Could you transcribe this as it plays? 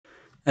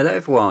Hello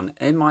everyone,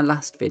 in my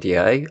last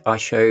video I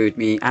showed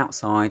me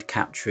outside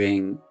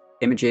capturing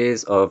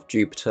images of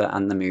Jupiter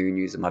and the Moon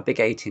using my big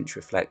 8-inch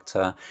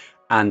reflector,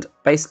 and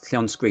basically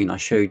on screen I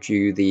showed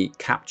you the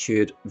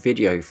captured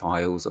video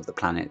files of the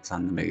planets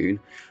and the Moon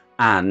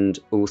and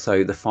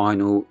also the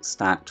final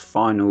stacked,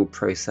 final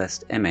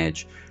processed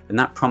image, and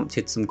that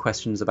prompted some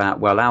questions about,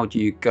 well, how do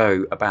you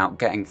go about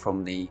getting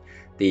from the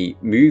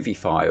movie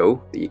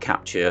file that you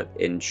capture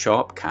in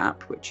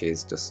SharpCap, which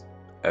is just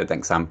an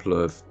example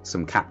of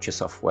some capture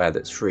software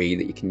that's free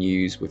that you can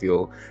use with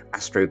your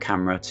Astro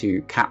camera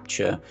to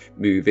capture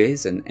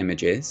movies and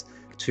images,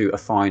 to a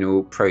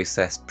final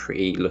processed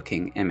pretty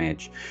looking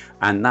image.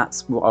 And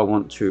that's what I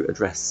want to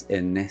address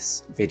in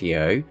this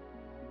video.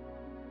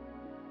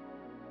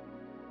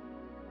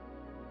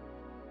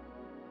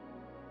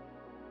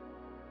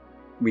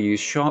 We use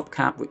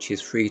SharpCap, which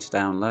is free to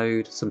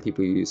download. Some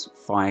people use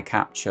Fire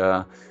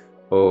Capture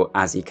or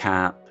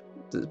AsiCap.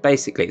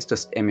 Basically it's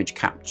just image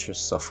capture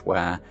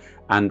software,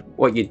 and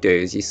what you do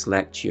is you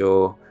select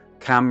your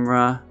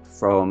camera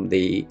from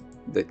the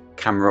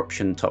camera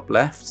option top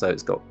left, so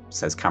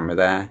says camera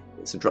there.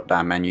 It's a drop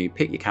down menu,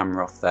 pick your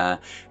camera off there.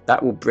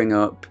 That will bring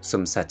up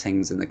some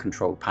settings in the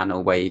control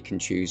panel where you can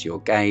choose your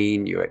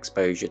gain, your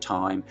exposure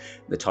time,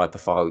 the type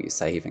of file you're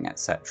saving,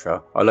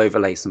 etc. I'll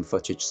overlay some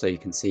footage so you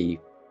can see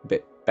a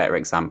bit better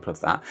example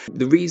of that.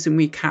 The reason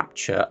we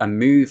capture a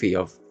movie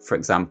of, for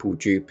example,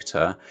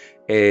 Jupiter,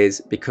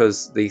 is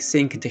because the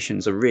seeing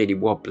conditions are really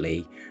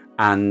wobbly,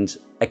 and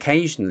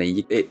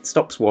occasionally it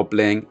stops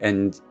wobbling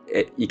and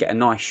you get a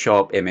nice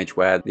sharp image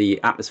where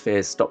the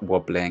atmospheres stop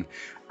wobbling.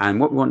 And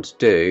what we want to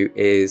do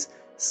is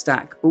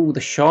stack all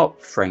the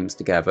sharp frames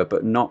together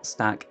but not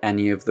stack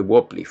any of the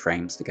wobbly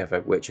frames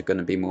together, which are going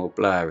to be more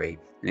blurry.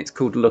 And it's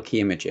called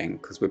lucky imaging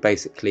because we're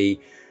basically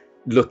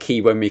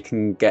lucky when we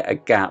can get a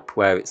gap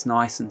where it's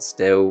nice and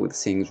still, the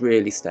seeing's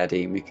really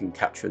steady, and we can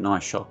capture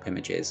nice sharp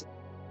images.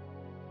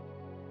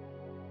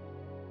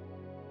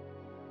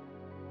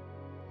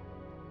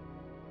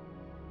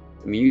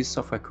 We use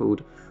software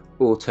called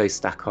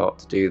AutoStakkert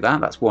to do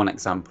that. That's one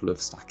example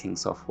of stacking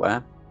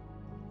software.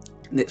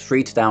 And it's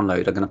free to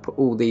download. I'm going to put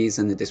all these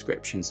in the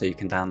description so you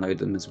can download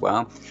them as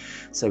well.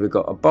 So we've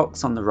got a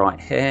box on the right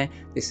here.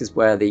 This is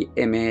where the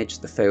image,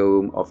 the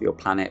film of your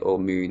planet or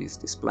moon is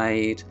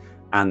displayed.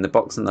 And the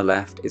box on the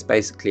left is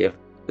basically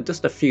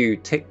just a few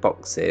tick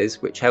boxes,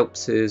 which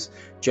helps us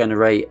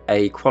generate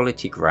a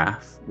quality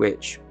graph,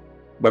 which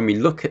when we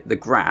look at the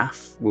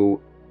graph will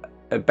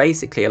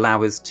basically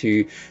allow us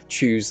to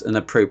choose an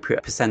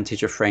appropriate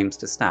percentage of frames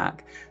to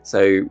stack.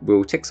 So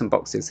we'll tick some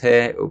boxes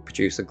here, it will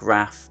produce a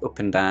graph up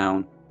and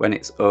down. When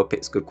it's up,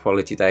 it's good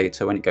quality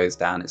data. When it goes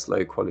down, it's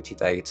low quality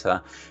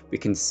data. We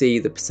can see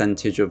the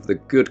percentage of the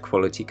good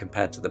quality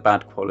compared to the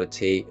bad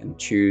quality and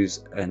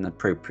choose an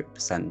appropriate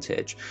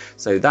percentage.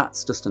 So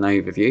that's just an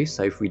overview.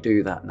 So if we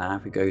do that now,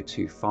 if we go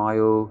to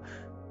File,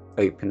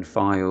 Open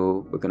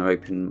File, we're going to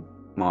open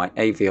my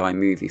AVI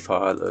movie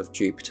file of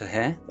Jupiter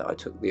here that I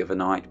took the other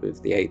night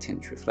with the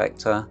 8-inch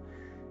reflector.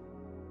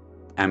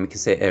 And we can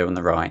see it here on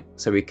the right.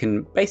 So we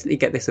can basically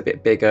get this a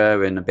bit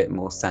bigger and a bit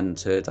more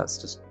centered. That's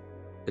just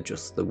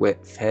adjust the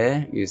width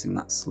here using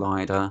that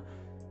slider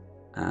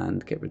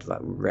and get rid of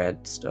that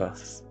red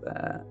stuff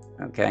there.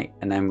 Okay,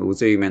 and then we'll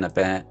zoom in a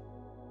bit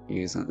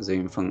using the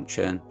zoom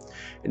function,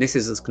 and this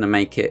is just going to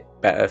make it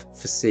better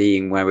for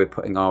seeing where we're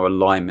putting our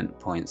alignment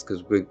points,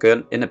 because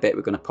in a bit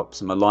we're going to pop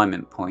some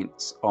alignment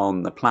points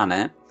on the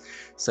planet,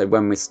 so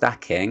when we're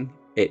stacking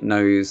it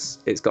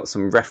knows it's got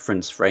some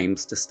reference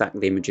frames to stack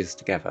the images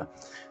together.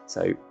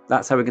 So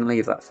that's how we're going to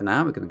leave that for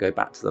now. We're going to go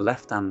back to the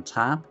left hand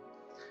tab,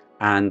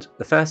 and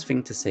the first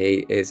thing to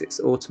see is it's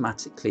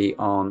automatically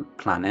on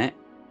planet.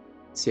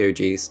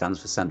 COG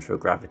stands for central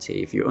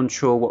gravity. If you're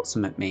unsure what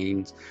something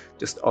means,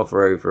 just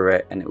hover over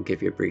it and it will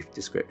give you a brief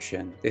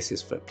description. This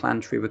is for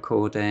planetary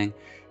recording.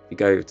 If you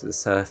go over to the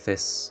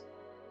surface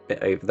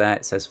bit over there,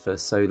 it says for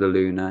solar,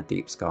 lunar,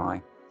 deep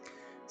sky.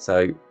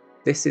 So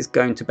this is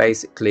going to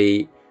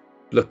basically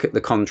look at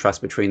the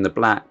contrast between the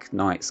black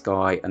night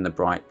sky and the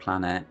bright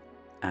planet.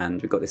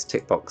 And we've got this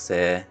tick box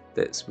here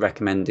that's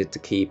recommended to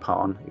keep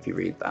on. If you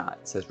read that,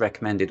 it says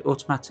recommended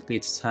automatically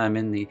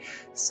determine the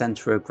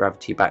center of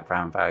gravity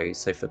background value.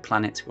 So for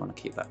planets, we want to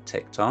keep that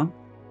ticked on.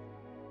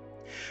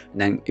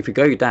 And then if we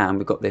go down,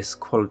 we've got this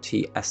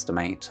quality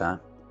estimator.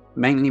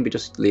 Mainly we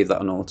just leave that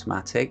on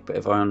automatic, but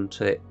if I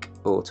untick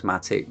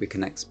automatic, we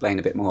can explain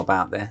a bit more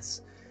about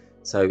this.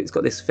 So it's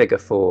got this figure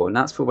 4, and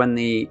that's for when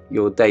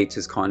your data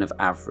is kind of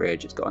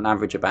average. It's got an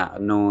average amount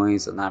of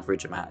noise, an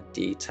average amount of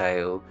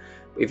detail.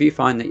 If you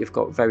find that you've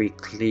got very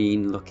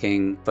clean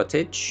looking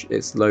footage,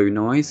 it's low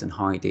noise and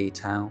high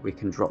detail, we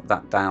can drop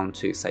that down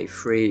to say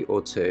 3 or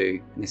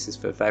 2, and this is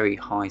for very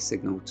high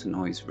signal to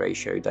noise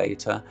ratio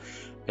data,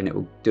 and it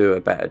will do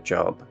a better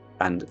job.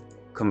 And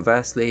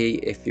conversely,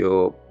 if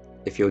your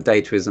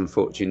data is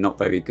unfortunately not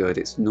very good,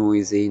 it's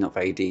noisy, not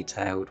very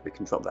detailed, we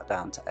can drop that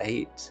down to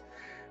 8,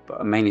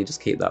 but I mainly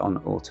just keep that on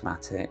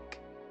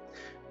automatic.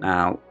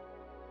 Now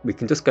we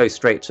can just go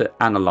straight to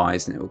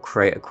analyze and it will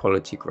create a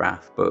quality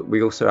graph, but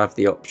we also have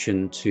the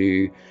option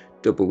to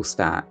double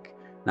stack.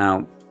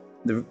 Now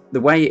the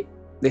way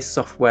this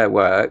software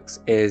works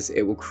is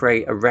it will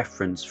create a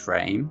reference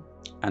frame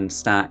and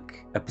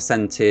stack a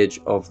percentage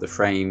of the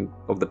frame,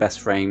 of the best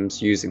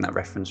frames, using that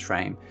reference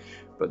frame.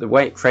 But the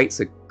way it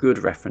creates a good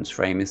reference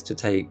frame is to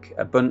take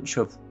a bunch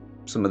of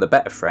some of the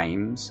better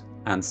frames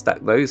and stack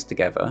those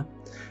together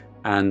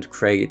and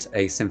create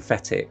a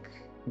synthetic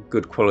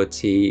good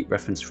quality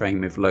reference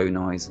frame with low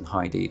noise and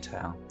high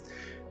detail.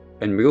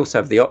 And we also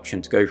have the option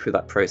to go through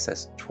that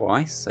process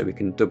twice, so we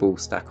can double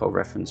stack our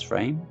reference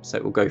frame. So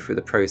it will go through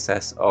the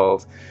process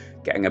of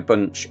getting a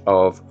bunch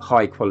of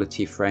high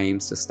quality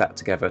frames to stack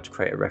together to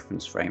create a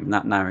reference frame, and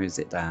that narrows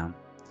it down.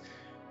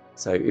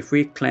 So if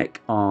we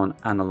click on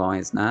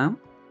Analyze now,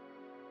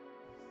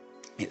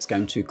 it's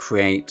going to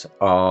create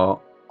our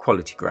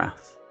quality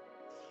graph.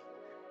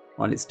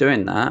 While it's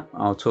doing that,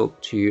 I'll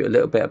talk to you a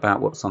little bit about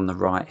what's on the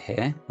right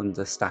here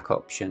under stack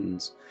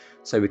options.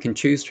 So we can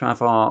choose to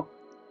have our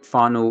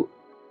final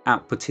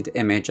outputted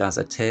image as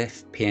a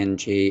TIFF,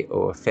 PNG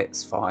or a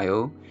FITS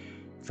file.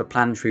 For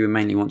Planetary, we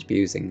mainly want to be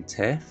using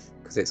TIFF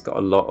because it's got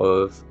a lot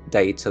of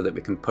data that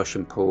we can push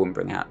and pull and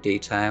bring out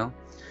detail.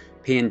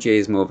 PNG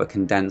is more of a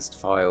condensed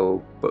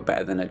file but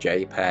better than a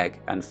JPEG,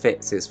 and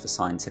FITS is for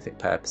scientific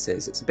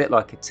purposes. It's a bit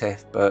like a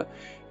TIFF, but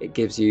it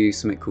gives you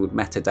something called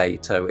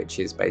metadata, which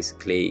is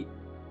basically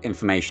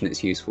information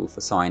that's useful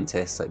for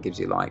scientists. So it gives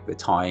you like the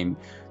time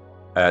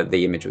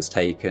the image was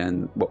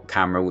taken, what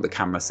camera, all the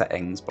camera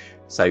settings.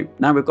 So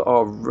now we've got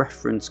our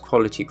reference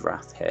quality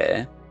graph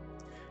here.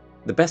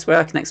 The best way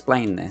I can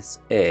explain this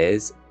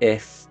is,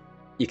 if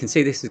you can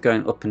see this is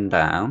going up and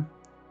down,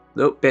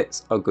 the up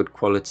bits are good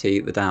quality,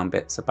 the down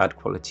bits are bad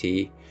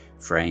quality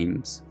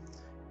frames.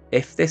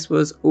 If this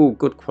was all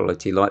good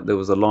quality, like there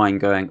was a line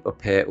going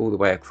up here all the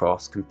way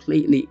across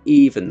completely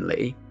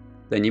evenly,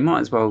 then you might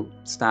as well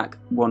stack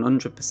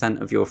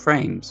 100% of your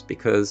frames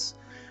because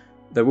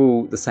they're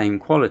all the same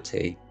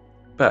quality.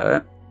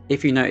 But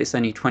if you notice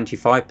only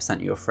 25%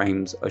 of your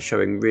frames are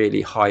showing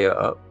really higher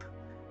up,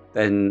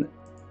 then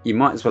you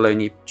might as well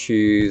only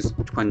choose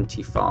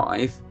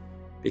 25,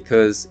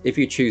 because if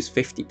you choose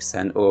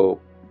 50%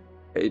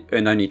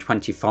 and only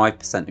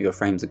 25% of your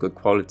frames are good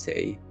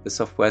quality, the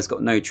software's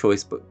got no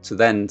choice but to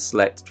then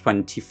select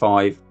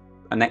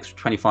an extra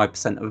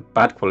 25% of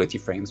bad quality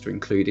frames to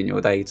include in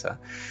your data.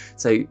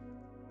 So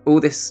all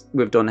this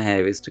we've done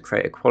here is to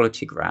create a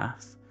quality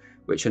graph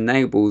which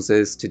enables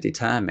us to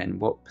determine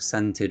what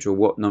percentage or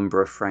what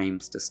number of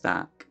frames to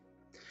stack.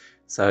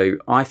 So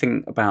I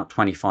think about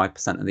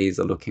 25% of these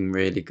are looking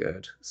really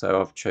good,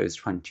 so I've chose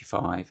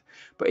 25.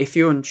 But if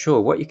you're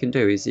unsure, what you can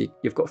do is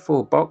you've got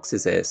 4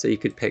 boxes here, so you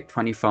could pick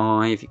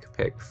 25, you could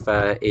pick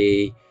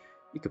 30,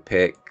 you could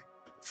pick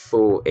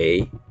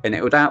 40, and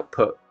it would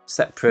output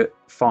separate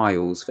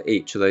files for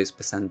each of those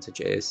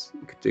percentages.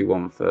 You could do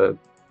one for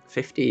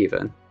 50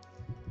 even,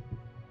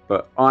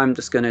 but I'm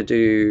just going to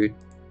do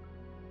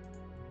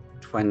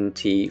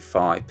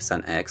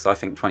 25% here because I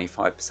think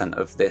 25%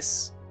 of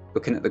this,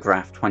 looking at the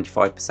graph,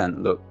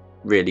 25% look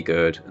really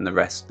good and the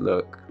rest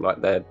look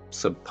like they're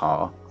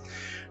subpar.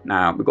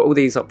 Now we've got all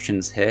these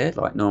options here,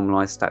 like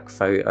normalize stack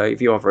photo.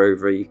 If you hover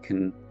over, you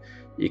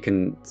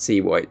can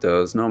see what it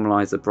does.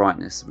 Normalize the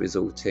brightness of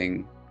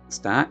resulting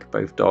stack,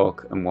 both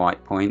dark and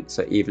white points,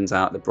 so it evens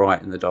out the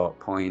bright and the dark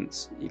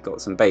points. You've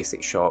got some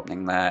basic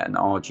sharpening there, and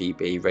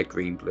RGB, red,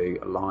 green, blue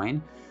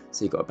align,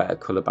 so you've got a better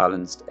color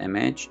balanced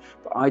image.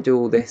 But I do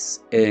all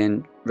this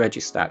in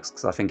Registax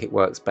because I think it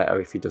works better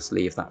if you just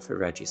leave that for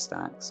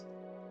Registax.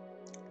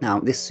 Now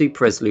this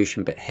super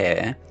resolution bit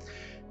here,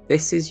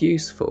 this is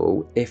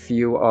useful if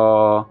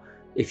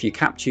you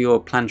capture your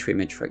planetary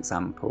image, for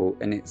example,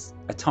 and it's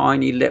a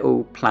tiny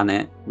little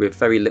planet with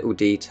very little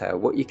detail.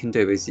 What you can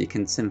do is you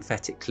can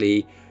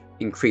synthetically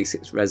increase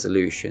its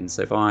resolution.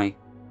 So if I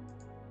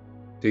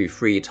do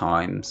 3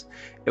 times,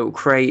 it will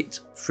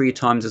create 3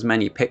 times as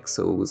many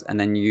pixels and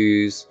then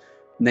use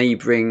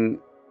neighboring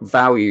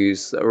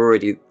values that are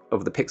already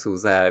of the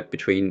pixels there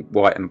between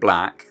white and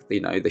black,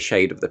 the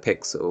shade of the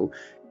pixel.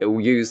 It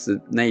will use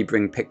the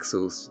neighboring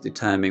pixels to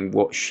determine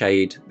what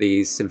shade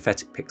these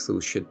synthetic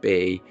pixels should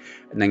be,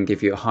 and then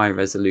give you a high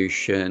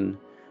resolution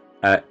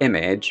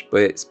image,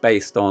 but it's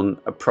based on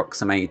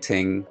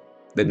approximating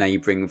the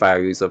neighboring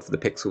values of the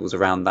pixels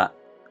around that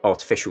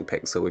artificial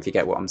pixel, if you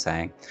get what I'm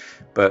saying.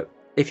 But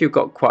if you've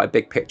got quite a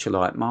big picture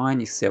like mine,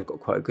 you see I've got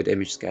quite a good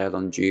image scale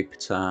on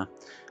Jupiter,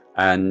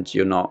 and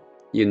you're not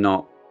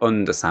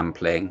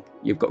undersampling,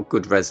 you've got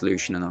good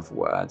resolution, in other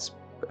words.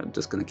 I'm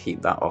just going to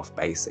keep that off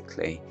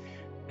basically.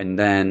 And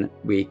then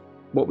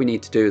what we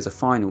need to do as a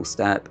final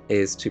step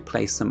is to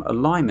place some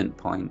alignment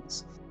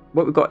points.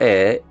 What we've got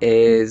here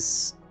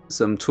is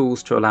some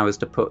tools to allow us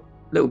to put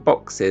little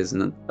boxes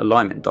and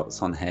alignment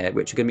dots on here,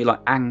 which are going to be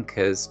like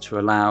anchors to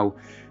allow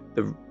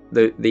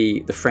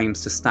the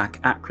frames to stack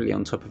accurately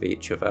on top of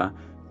each other.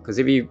 Because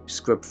if you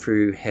scrub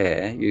through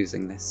here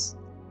using this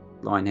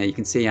line here, you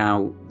can see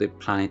how the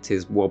planet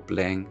is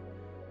wobbling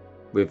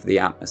with the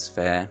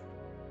atmosphere.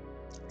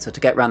 So to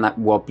get around that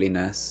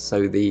wobbliness,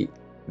 so the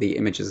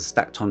images are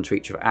stacked onto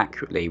each other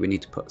accurately, we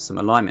need to put some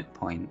alignment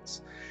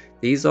points.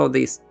 These are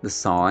the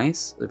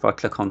size. If I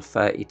click on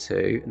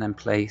 32 and then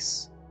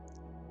place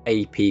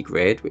AP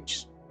grid,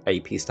 which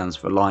AP stands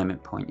for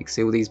alignment point, you can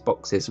see all these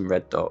boxes and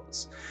red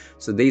dots.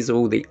 So these are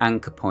all the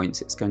anchor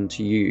points it's going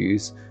to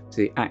use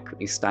to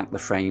accurately stack the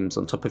frames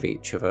on top of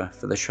each other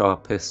for the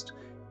sharpest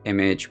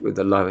image with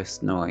the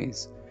lowest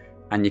noise.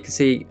 And you can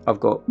see I've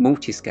got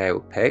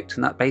multi-scale picked,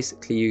 and that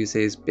basically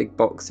uses big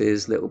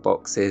boxes, little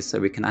boxes, so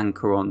we can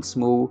anchor on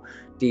small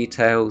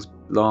details,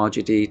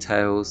 larger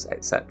details,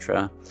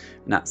 etc.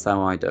 And that's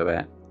how I do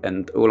it.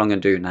 And all I'm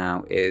going to do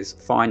now is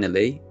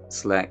finally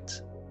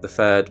select the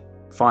third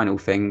final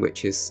thing,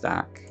 which is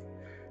stack,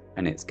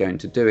 and it's going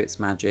to do its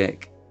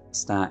magic,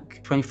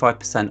 stack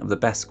 25% of the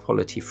best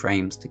quality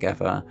frames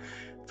together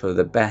for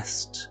the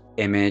best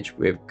image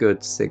with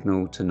good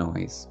signal to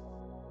noise.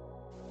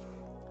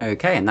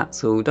 Okay, and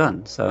that's all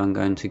done. So I'm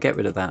going to get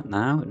rid of that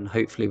now, and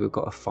hopefully we've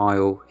got a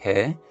file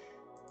here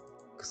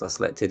because I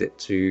selected it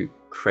to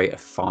create a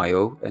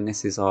file, and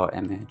this is our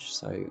image.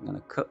 So I'm going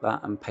to cut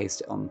that and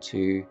paste it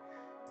onto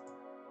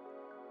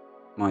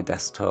my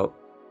desktop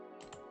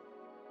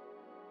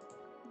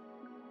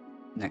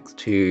next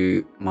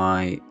to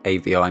my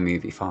AVI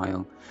movie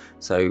file.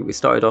 So we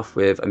started off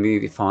with a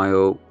movie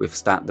file. We've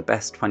stacked the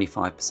best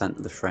 25%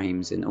 of the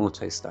frames in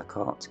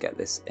AutoStakkert to get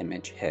this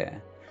image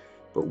here.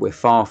 But we're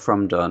far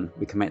from done.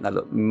 We can make that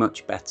look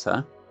much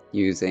better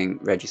using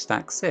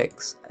Registax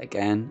 6.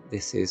 Again,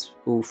 this is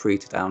all free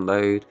to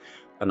download,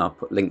 and I'll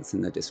put links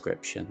in the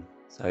description.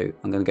 So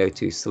I'm going to go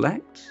to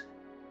select.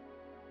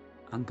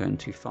 I'm going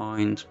to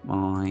find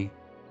my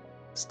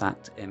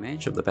stacked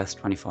image of the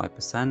best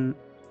 25%,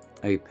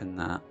 open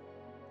that.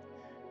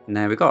 And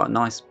there we got a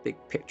nice big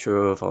picture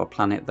of our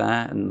planet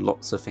there and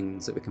lots of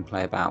things that we can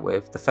play about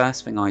with. The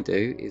first thing I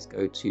do is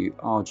go to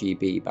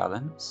RGB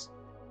balance.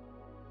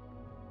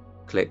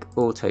 Click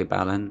auto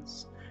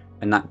balance,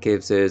 and that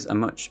gives us a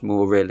much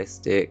more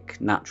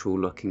realistic, natural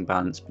looking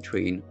balance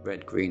between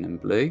red, green and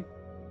blue.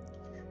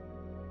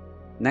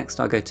 Next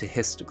I go to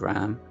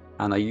histogram,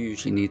 and I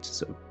usually need to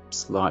sort of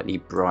slightly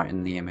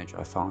brighten the image,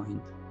 I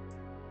find.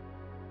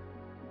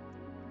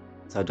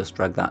 So I just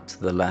drag that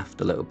to the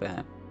left a little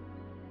bit.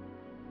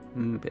 A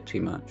bit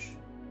too much.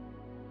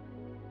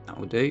 That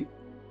will do.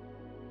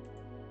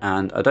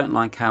 And I don't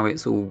like how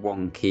it's all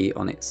wonky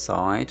on its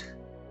side.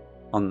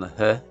 On the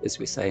H, as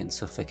we say in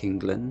Suffolk,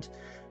 England.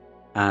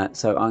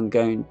 So I'm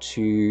going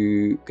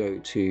to go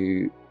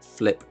to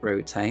flip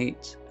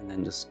rotate and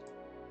then just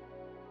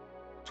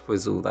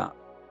twizzle that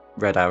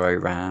red arrow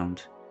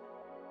round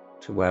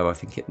to where I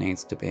think it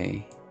needs to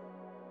be.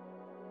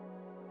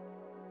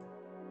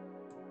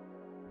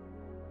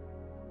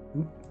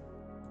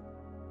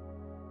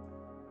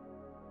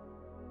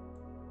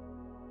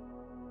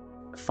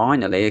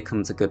 Finally, here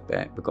comes a good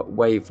bit. We've got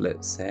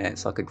wavelets here.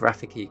 It's like a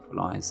graphic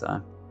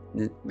equalizer.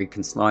 We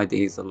can slide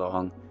these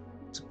along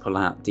to pull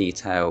out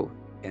detail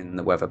in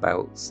the weather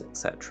belts,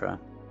 etc.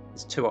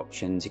 There's two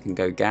options. You can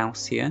go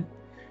Gaussian.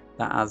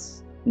 That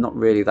has not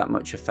really that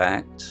much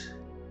effect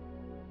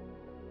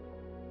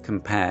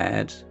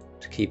compared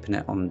to keeping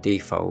it on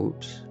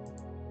default.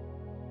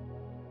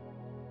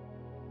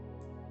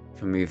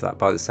 If I move that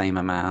by the same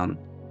amount,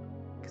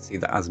 you can see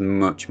that has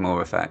much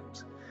more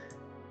effect.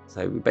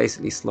 So we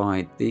basically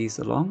slide these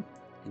along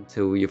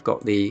until you've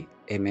got the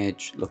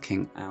image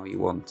looking how you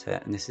want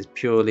it, and this is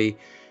purely,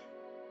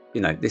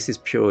 this is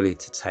purely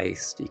to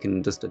taste. You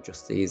can just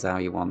adjust these how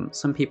you want.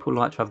 Some people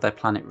like to have their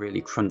planet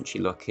really crunchy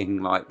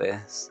looking like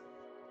this.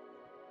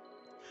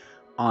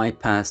 I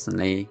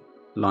personally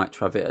like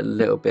to have it a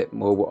little bit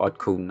more what I'd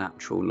call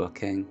natural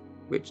looking,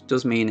 which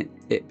does mean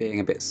it being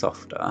a bit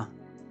softer.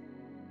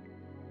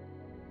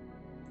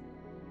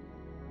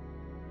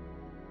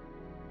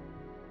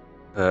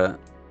 But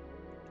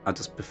I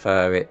just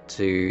prefer it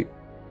to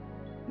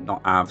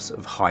not have sort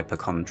of hyper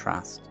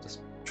contrast.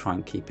 Just try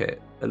and keep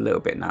it a little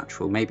bit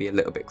natural, maybe a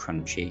little bit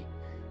crunchy,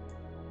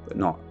 but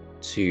not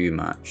too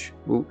much.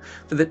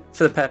 For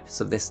the purpose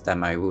of this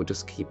demo, we'll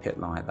just keep it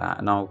like that,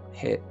 and I'll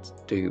hit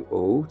do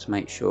all to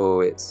make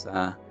sure it's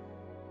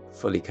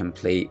fully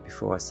complete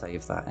before I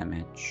save that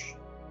image.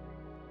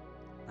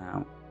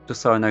 Now,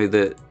 just so I know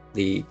that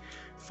the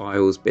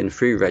file's been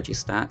through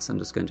Registax, I'm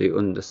just going to do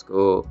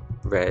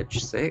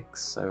 _reg6,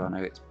 so I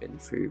know it's been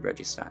through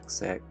Registax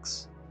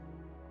 6.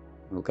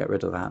 We'll get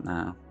rid of that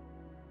now.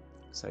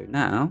 So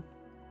now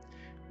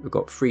we've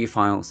got 3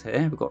 files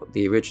here. We've got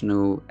the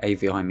original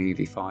AVI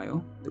movie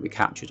file that we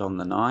captured on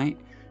the night.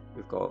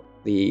 We've got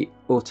the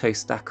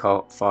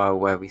AutoStakkert file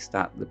where we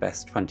stack the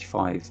best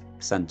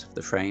 25% of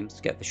the frames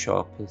to get the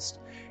sharpest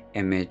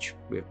image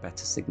with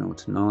better signal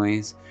to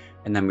noise.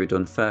 And then we've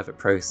done further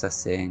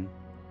processing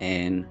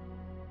in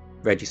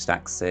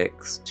Registax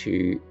 6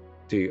 to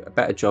do a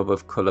better job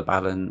of colour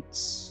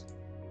balance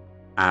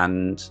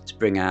and to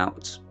bring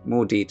out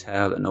more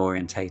detail and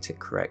orientate it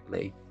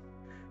correctly.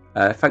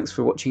 Thanks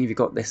for watching if you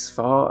got this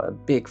far. A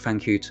big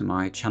thank you to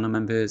my channel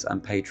members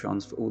and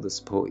patrons for all the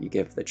support you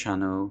give the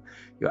channel.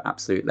 You're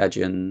absolute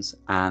legends,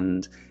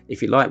 and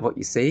if you like what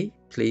you see,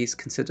 please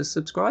consider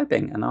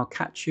subscribing, and I'll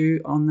catch you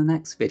on the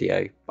next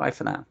video. Bye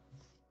for now.